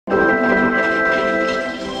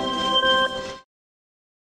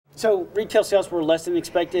So retail sales were less than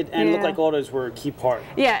expected, and it looked like autos were a key part.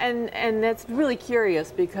 Yeah, and that's really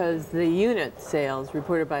curious because the unit sales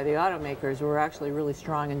reported by the automakers were actually really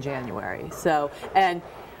strong in January. So, and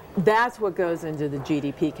that's what goes into the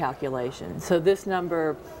GDP calculation. So this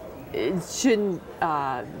number, it shouldn't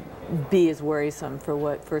be as worrisome for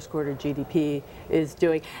what first quarter GDP is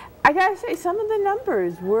doing. I gotta say, some of the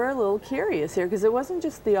numbers were a little curious here because it wasn't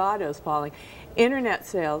just the autos falling. Internet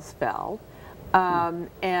sales fell.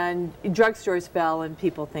 And drugstores fell, and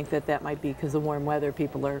people think that that might be because of warm weather,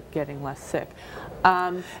 people are getting less sick.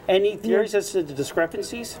 Any theories as to the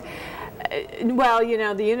discrepancies? Well, you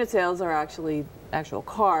know, the unit sales are actually actual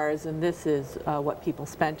cars, and this is what people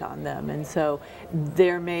spent on them. And so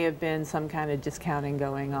there may have been some kind of discounting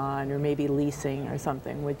going on, or maybe leasing or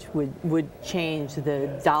something, which would change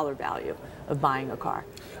the dollar value of buying a car.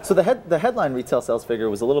 So the headline retail sales figure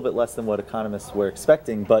was a little bit less than what economists were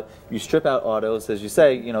expecting, but you strip out autos, as you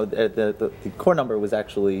say, you know, the core number was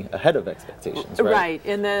actually ahead of expectations, right? Right,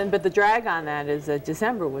 and then, but the drag on that is that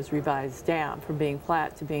December was revised down from being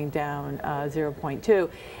flat to being down 0.2.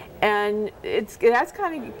 And that's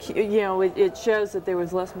kind of, you know, it shows that there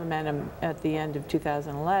was less momentum at the end of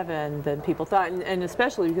 2011 than people thought, and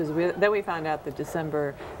especially because then we found out that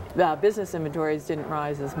December business inventories didn't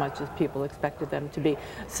rise as much as people expected them to be.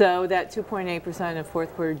 So that 2.8% of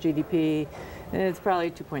fourth quarter GDP, it's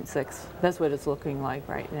probably 2.6. That's what it's looking like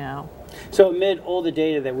right now. So amid all the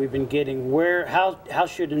data that we've been getting, how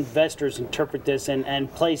should investors interpret this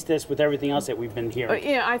and place this with everything else that we've been hearing?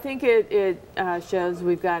 You know, I think it shows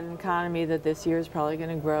we've got an economy that this year is probably going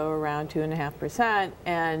to grow around 2.5%,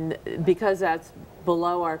 and because that's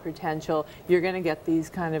below our potential, you're going to get these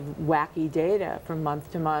kind of wacky data from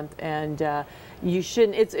month to month, and you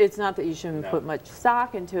shouldn't. It's not that you shouldn't put much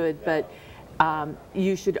stock into it, but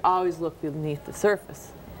you should always look beneath the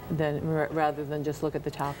surface, rather than just look at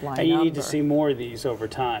the top line. And you number. need to see more of these over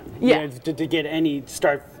time. Yeah. You know, to get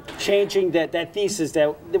start changing that thesis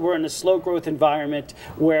that we're in a slow growth environment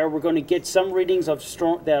where we're going to get some readings of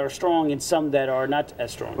that are strong and some that are not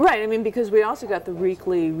as strong. Right. I mean, because we also got the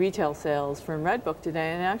weekly retail sales from Redbook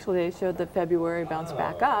today, and actually they showed that February bounced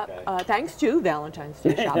back up thanks to Valentine's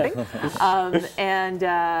Day shopping.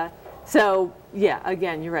 So yeah,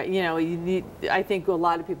 again, you're right. You know, I think a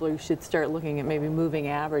lot of people should start looking at maybe moving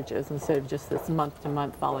averages instead of just this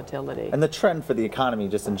month-to-month volatility. And the trend for the economy,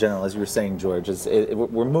 just in general, as you were saying, George, is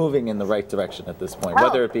we're moving in the right direction at this point.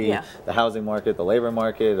 Whether it be the housing market, the labor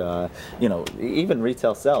market, you know, even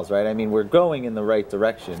retail sales, right? I mean, we're going in the right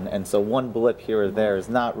direction, and so one blip here or there is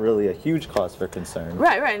not really a huge cause for concern.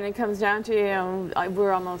 Right, right, and it comes down to, you know,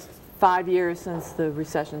 we're almost 5 years since the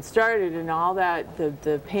recession started, and all that,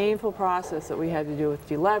 the painful process that we had to do with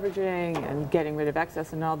deleveraging and getting rid of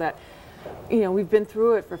excess and all that, you know, we've been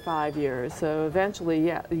through it for 5 years. So eventually,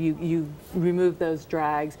 yeah, you remove those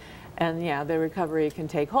drags, and yeah, the recovery can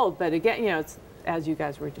take hold. But again, you know, it's, as you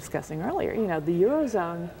guys were discussing earlier, you know, the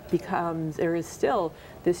Eurozone there is still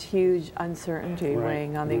this huge uncertainty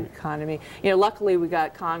weighing on the economy. You know, luckily we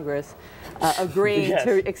got Congress agreeing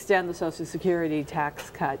to extend the Social Security tax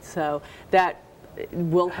cut, so that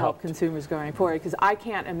will help consumers going forward, because I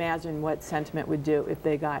can't imagine what sentiment would do if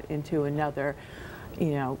they got into another,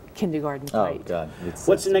 you know, kindergarten fight. Oh God!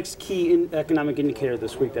 What's the next key economic indicator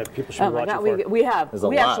this week that people should be watching for?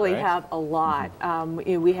 We actually right? have a lot.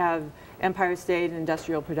 You know, we have Empire State and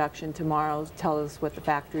industrial production tomorrow tell us what the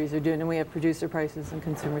factories are doing, and we have producer prices and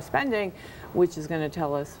consumer spending, which is going to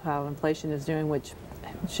tell us how inflation is doing, which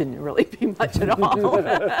shouldn't really be much at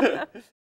all.